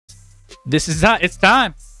This is not. It's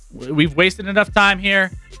time. We've wasted enough time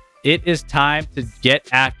here. It is time to get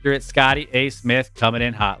after it. Scotty A. Smith coming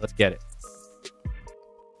in hot. Let's get it.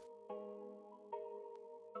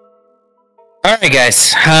 All right,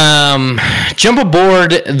 guys. Jump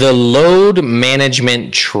aboard the load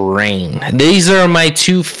management train. These are my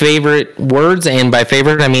two favorite words, and by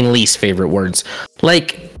favorite, I mean least favorite words.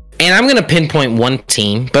 And I'm going to pinpoint one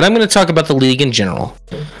team, but I'm going to talk about the league in general.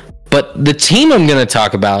 But the team I'm going to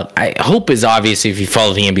talk about, I hope is obvious if you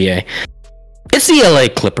follow the NBA. It's the LA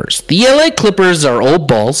Clippers. The LA Clippers are old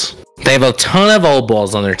balls. They have a ton of old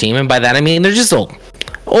balls on their team, and by that I mean they're just old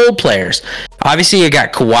players. Obviously, you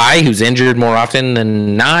got Kawhi, who's injured more often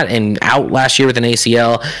than not and out last year with an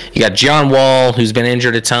ACL. You got John Wall, who's been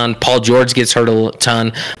injured a ton. Paul George gets hurt a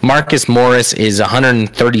ton. Marcus Morris is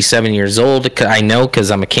 137 years old. I know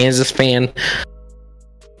because I'm a Kansas fan.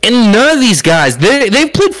 And none of these guys,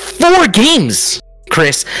 they've played 4 games,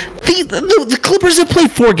 Chris. The Clippers have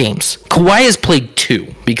played 4 games. Kawhi has played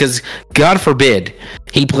 2 because, God forbid,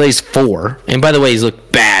 he plays 4. And by the way, he's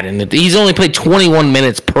looked bad. And he's only played 21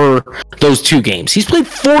 minutes per those 2 games. He's played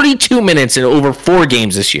 42 minutes in over 4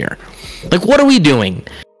 games this year. What are we doing?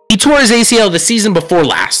 He tore his ACL the season before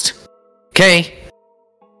last. Okay?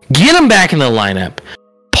 Get him back in the lineup.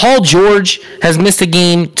 Paul George has missed a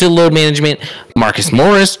game to load management. Marcus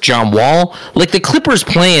Morris, John Wall. The Clippers'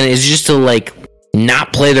 plan is just to,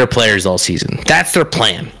 not play their players all season. That's their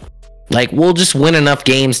plan. We'll just win enough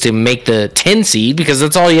games to make the 10 seed, because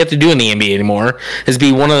that's all you have to do in the NBA anymore, is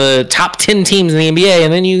be one of the top 10 teams in the NBA,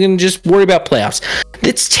 and then you can just worry about playoffs.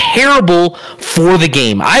 It's terrible for the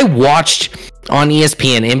game. I watched on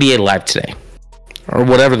ESPN NBA Live today, or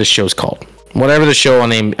whatever the show's called. Whatever the show on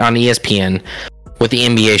ESPN what the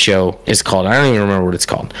NBA show is called. I don't even remember what it's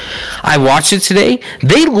called. I watched it today.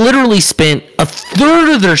 They literally spent a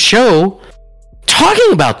third of their show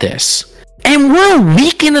talking about this. And we're a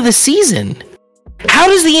week into the season. How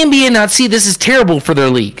does the NBA not see this is terrible for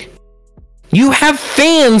their league? You have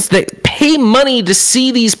fans that pay money to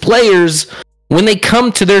see these players when they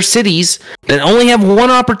come to their cities that only have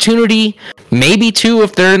one opportunity, maybe 2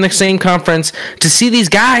 if they're in the same conference, to see these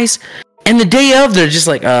guys. And the day of, they're just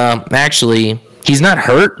actually, he's not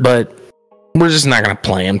hurt, but we're just not going to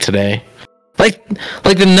play him today. Like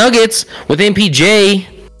the Nuggets with MPJ,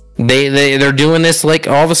 they're doing this all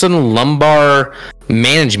of a sudden lumbar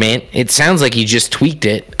management. It sounds like he just tweaked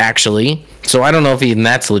it, actually. So I don't know if even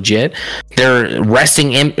that's legit. They're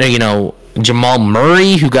resting, Jamal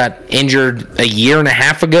Murray, who got injured a year and a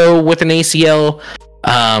half ago with an ACL.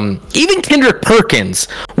 Even Kendrick Perkins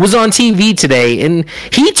was on TV today, and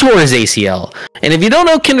he tore his ACL. And if you don't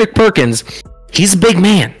know Kendrick Perkins, he's a big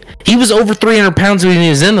man. He was over 300 pounds when he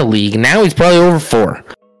was in the league. Now he's probably over 4.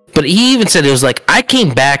 But he even said, it was I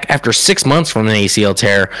came back after 6 months from an ACL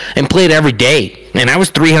tear and played every day, and I was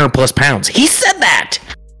 300 plus pounds. He said that.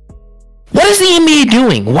 What is the NBA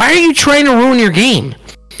doing? Why are you trying to ruin your game?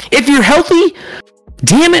 If you're healthy,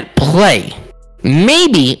 damn it, play.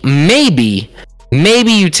 Maybe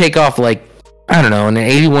you take off I don't know, in an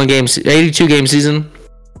 82 game season,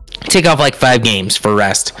 take off 5 games for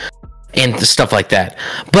rest and stuff like that.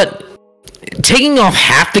 But taking off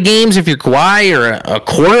half the games if you're Kawhi, or a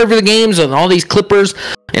quarter of the games on all these Clippers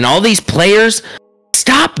and all these players,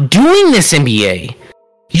 stop doing this, NBA.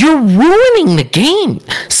 You're ruining the game.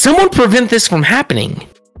 Someone prevent this from happening.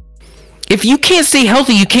 If you can't stay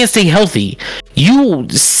healthy, you can't stay healthy. You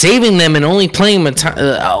saving them and only playing them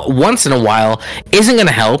once in a while isn't going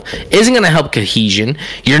to help. Isn't going to help cohesion.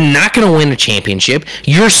 You're not going to win a championship.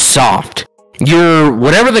 You're soft. You're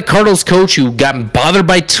whatever the Cardinals coach who got bothered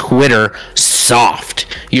by Twitter, soft.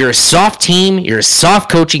 You're a soft team. You're a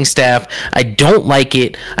soft coaching staff. I don't like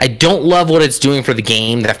it. I don't love what it's doing for the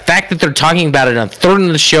game. The fact that they're talking about it on third of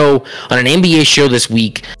the show on an NBA show this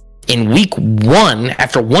week, in week 1,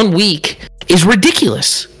 after 1 week, is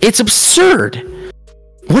ridiculous. It's absurd.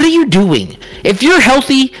 What are you doing? If you're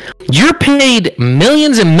healthy, you're paid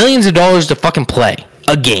millions and millions of dollars to fucking play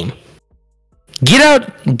a game.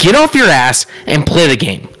 Get off your ass and play the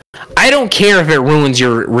game. I don't care if it ruins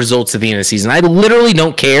your results at the end of the season. I literally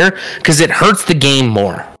don't care, because it hurts the game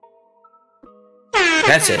more.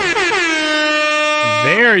 That's it.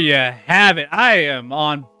 There you have it. I am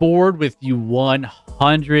on board with you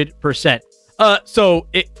 100%.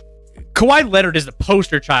 Kawhi Leonard is the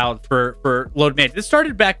poster child for load management. This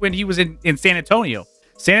started back when he was in San Antonio.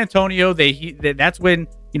 San Antonio, that's when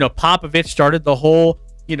Popovich started the whole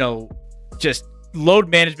just load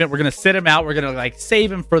management. We're gonna sit him out. We're gonna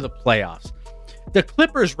save him for the playoffs. The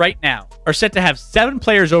Clippers right now are set to have 7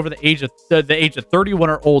 players over the age of 31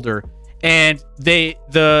 or older, and the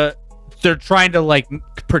they're trying to like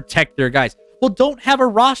protect their guys. Well, don't have a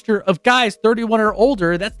roster of guys 31 or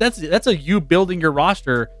older. That's a you building your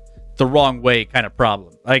roster the wrong way kind of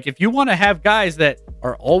problem. Like if you want to have guys that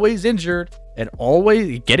are always injured and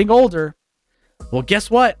always getting older, well, guess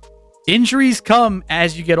what? Injuries come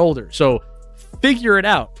as you get older. So figure it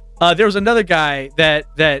out. There was another guy that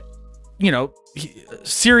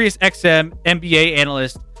Sirius XM NBA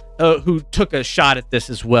analyst who took a shot at this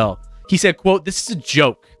as well. He said, quote, "This is a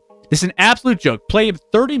joke. This is an absolute joke. Play him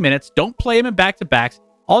 30 minutes. Don't play him in back-to-backs.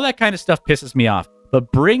 All that kind of stuff pisses me off.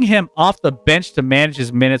 But bring him off the bench to manage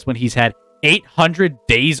his minutes when he's had 800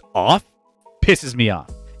 days off pisses me off.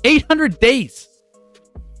 800 days.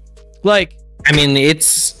 Like, I mean,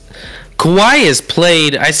 it's Kawhi has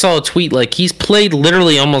played. I saw a tweet like he's played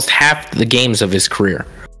literally almost half the games of his career.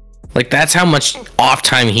 Like that's how much off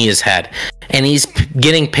time he has had, and he's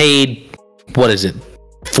getting paid. What is it?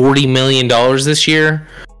 $40 million this year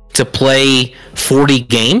to play 40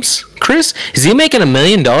 games. Chris, is he making $1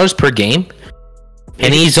 million per game?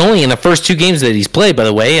 And he's only in the first 2 games that he's played, by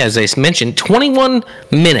the way, as I mentioned, 21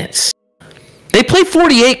 minutes. They play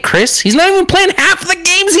 48, Chris. He's not even playing half the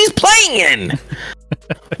games he's playing in.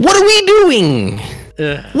 What are we doing?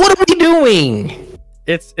 What are we doing?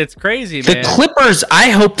 It's crazy, man. The Clippers, I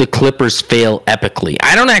hope the Clippers fail epically.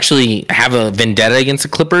 I don't actually have a vendetta against the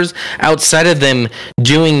Clippers outside of them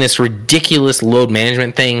doing this ridiculous load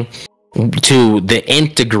management thing to the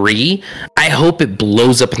nth degree. I hope it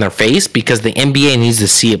blows up in their face because the NBA needs to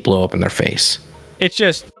see it blow up in their face. It's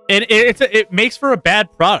just it makes for a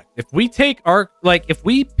bad product. If we take if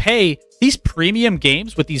we pay these premium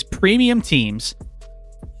games with these premium teams,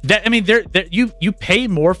 that I mean, you pay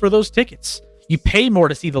more for those tickets. You pay more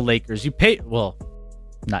to see the Lakers. You pay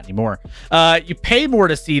not anymore. You pay more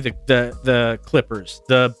to see the Clippers,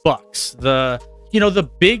 the Bucks, the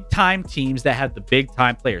big time teams that have the big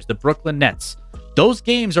time players, the Brooklyn Nets. Those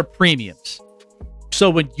games are premiums. So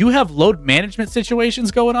when you have load management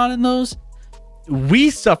situations going on in those, we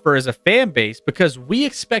suffer as a fan base because we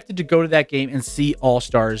expected to go to that game and see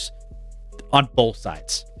all-stars on both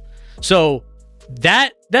sides. So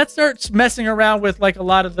that starts messing around with like a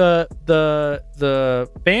lot of the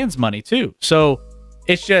fans' money too. So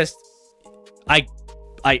it's just I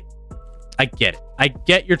get it. I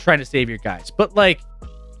get you're trying to save your guys, but like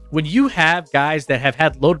when you have guys that have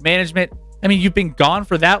had load management, I mean, you've been gone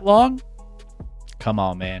for that long. Come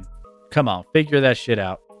on, man. Come on, figure that shit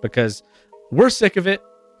out because we're sick of it.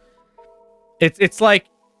 It's like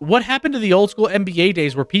what happened to the old school NBA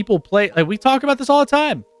days where people play, like we talk about this all the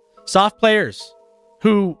time. Soft players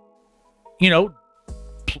who,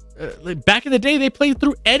 back in the day, they played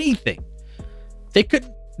through anything. They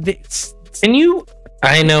couldn't.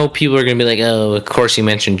 I know people are going to be like, oh, of course you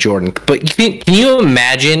mentioned Jordan. But can you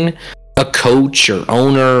imagine a coach or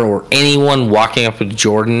owner or anyone walking up with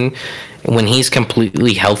Jordan when he's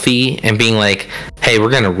completely healthy and being like, hey,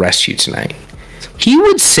 we're going to rest you tonight? He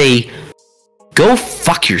would say, go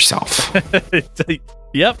fuck yourself.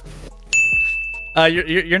 Yep.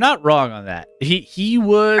 You're not wrong on that. He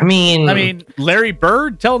would. I mean, Larry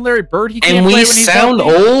Bird, telling Larry Bird he can't play when he's sound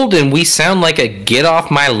healthy. old, and we sound like a get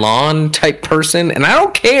off my lawn type person, and I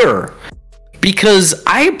don't care because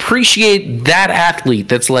I appreciate that athlete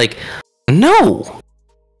that's like, no,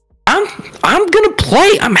 I'm gonna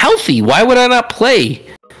play. I'm healthy. Why would I not play?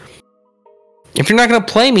 If you're not gonna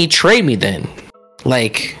play me, trade me then.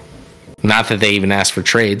 Like. Not that they even ask for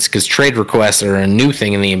trades, because trade requests are a new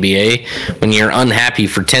thing in the NBA. When you're unhappy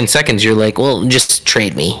for 10 seconds, you're like, well, just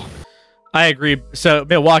trade me. I agree. So,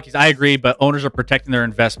 I agree, but owners are protecting their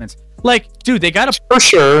investments. Like, dude, they got to... For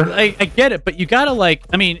sure. I get it, but you got to,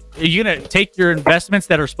 are you going to take your investments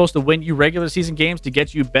that are supposed to win you regular season games to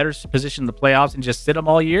get you better position in the playoffs and just sit them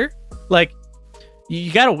all year? Like,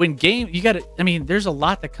 you got to win games. You got to... there's a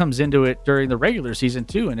lot that comes into it during the regular season,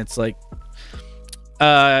 too, and it's like...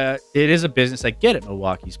 it is a business. I get it,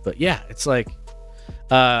 Milwaukee's, but yeah, it's like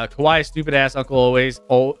Kawhi's stupid ass uncle always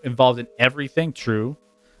involved in everything. True.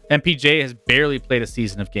 MPJ has barely played a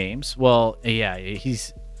season of games. Well, yeah,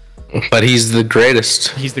 but he's the greatest.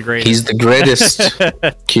 He's the greatest. He's the greatest.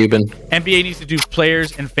 Cuban. NBA needs to do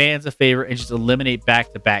players and fans a favor and just eliminate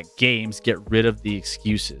back-to-back games. Get rid of the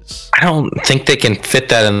excuses. I don't think they can fit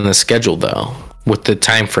that in the schedule though, with the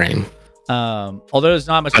time frame. Although there's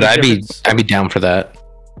not much, but I'd be down for that.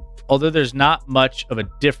 Although there's not much of a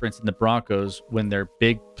difference in the Broncos when their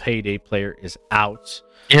big payday player is out.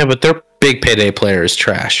 Yeah, but their big payday player is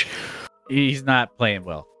trash. He's not playing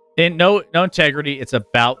well. And no integrity. It's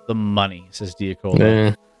about the money, says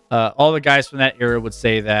Diacola. All the guys from that era would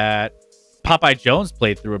say that Popeye Jones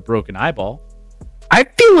played through a broken eyeball. I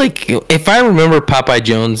feel like if I remember Popeye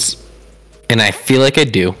Jones, and I feel like I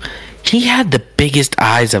do. He had the biggest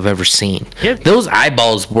eyes I've ever seen. Those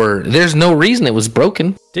eyeballs were. There's no reason it was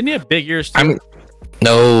broken. Didn't he have big ears too? I mean,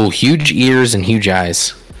 no, huge ears and huge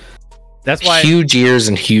eyes. That's why huge ears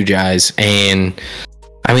and huge eyes. And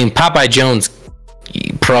I mean, Popeye Jones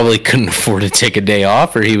probably couldn't afford to take a day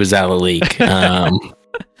off, or he was out of the league.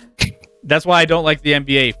 That's why I don't like the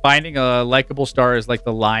NBA. Finding a likable star is like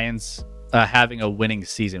the Lions having a winning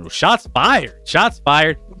season. Shots fired. Shots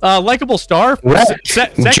fired. Likable star.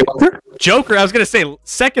 Joker. I was going to say,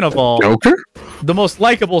 second of all, Joker? The most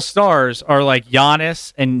likable stars are like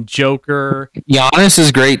Giannis and Joker. Giannis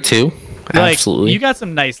is great too. Like, absolutely. You got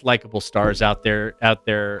some nice likable stars out there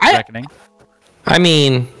reckoning. I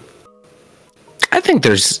mean, I think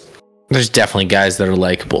there's definitely guys that are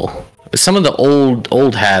likable. Some of the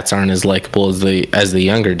old hats aren't as likable as the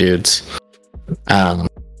younger dudes.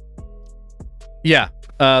 Yeah.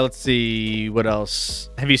 Let's see what else.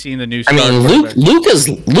 Have you seen the new? I mean,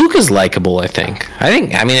 Luka's likable. I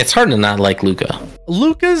mean, it's hard to not like Luka.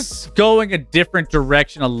 Luka's going a different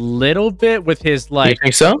direction a little bit with his like. You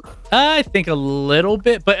think so? I think a little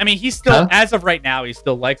bit, but I mean, he's still as of right now, he's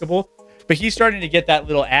still likable. But he's starting to get that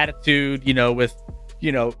little attitude, with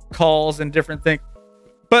calls and different things.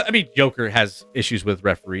 But I mean, Joker has issues with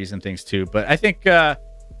referees and things too. But I think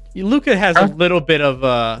Luka has a little bit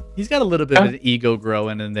of he's got a little bit of an ego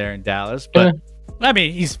growing in there in Dallas. But I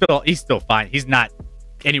mean, he's still fine. He's not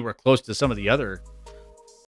anywhere close to some of the other